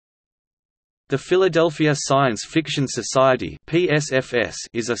The Philadelphia Science Fiction Society (PSFS)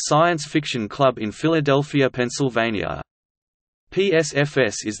 is a science fiction club in Philadelphia, Pennsylvania.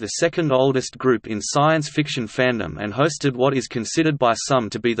 PSFS is the second oldest group in science fiction fandom and hosted what is considered by some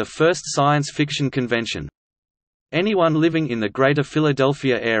to be the first science fiction convention. Anyone living in the greater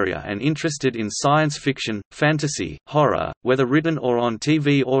Philadelphia area and interested in science fiction, fantasy, horror, whether written or on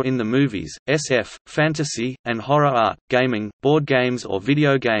TV or in the movies, SF, fantasy, and horror art, gaming, board games or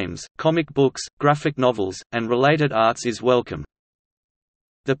video games, comic books, graphic novels, and related arts is welcome.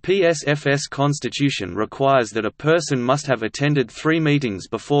 The PSFS Constitution requires that a person must have attended 3 meetings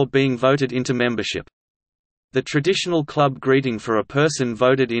before being voted into membership. The traditional club greeting for a person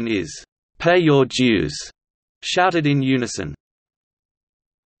voted in is, "Pay your dues," shouted in unison.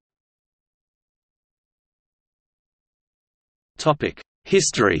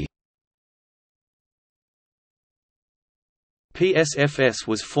 History. PSFS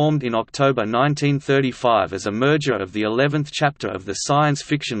was formed in October 1935 as a merger of the 11th chapter of the Science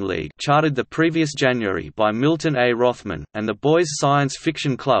Fiction League, chartered the previous January by Milton A. Rothman, and the Boys Science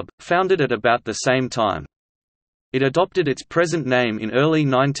Fiction Club, founded at about the same time. It adopted its present name in early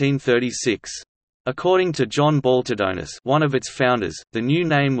 1936. According to John Baltadonis, one of its founders, the new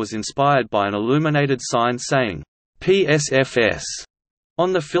name was inspired by an illuminated sign saying, "PSFS,"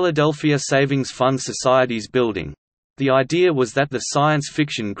 on the Philadelphia Savings Fund Society's building. The idea was that the science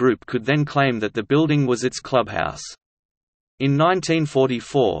fiction group could then claim that the building was its clubhouse. In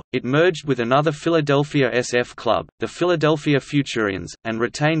 1944, it merged with another Philadelphia SF club, the Philadelphia Futurians, and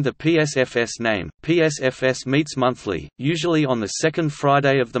retained the PSFS name. PSFS meets monthly, usually on the second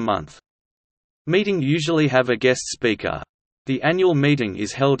Friday of the month. Meeting usually have a guest speaker. The annual meeting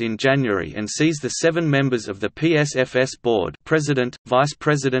is held in January and sees the 7 members of the PSFS board, president, vice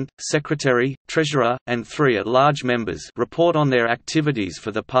president, secretary, treasurer, and 3 at-large members, report on their activities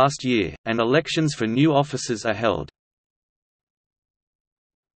for the past year, and elections for new officers are held.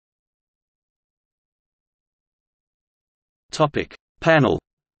 Topic: Panel.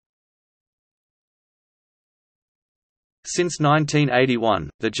 Since 1981,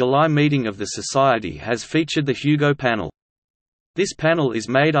 the July meeting of the Society has featured the Hugo Panel. This panel is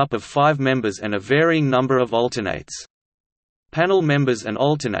made up of 5 members and a varying number of alternates. Panel members and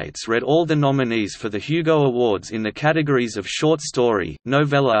alternates read all the nominees for the Hugo Awards in the categories of short story,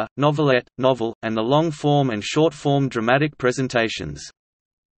 novella, novelette, novel, and the long-form and short-form dramatic presentations.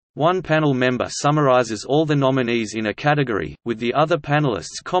 One panel member summarizes all the nominees in a category, with the other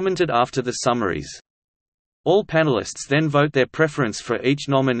panelists commented after the summaries. All panelists then vote their preference for each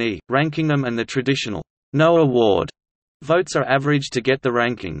nominee, ranking them, and the traditional "no award" votes are averaged to get the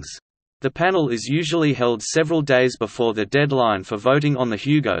rankings. The panel is usually held several days before the deadline for voting on the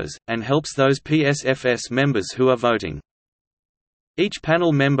Hugos, and helps those PSFS members who are voting. Each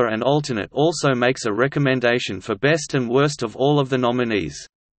panel member and alternate also makes a recommendation for best and worst of all of the nominees.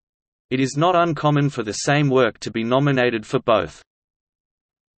 It is not uncommon for the same work to be nominated for both.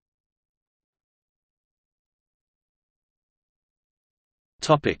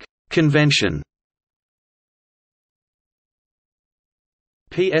 Convention.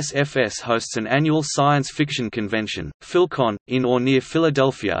 PSFS hosts an annual science fiction convention, PhilCon, in or near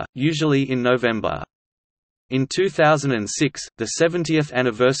Philadelphia, usually in November. In 2006, the 70th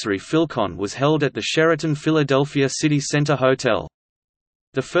anniversary PhilCon was held at the Sheraton Philadelphia City Center Hotel.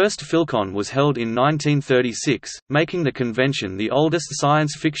 The first PhilCon was held in 1936, making the convention the oldest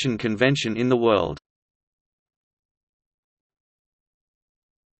science fiction convention in the world.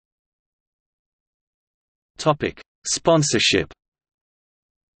 Sponsorship.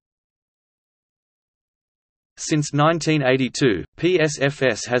 Since 1982,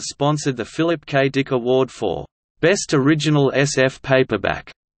 PSFS has sponsored the Philip K. Dick Award for Best Original SF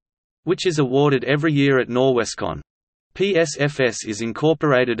Paperback, which is awarded every year at Norwescon. PSFS is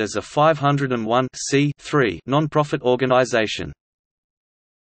incorporated as a 501(c)(3) nonprofit organization.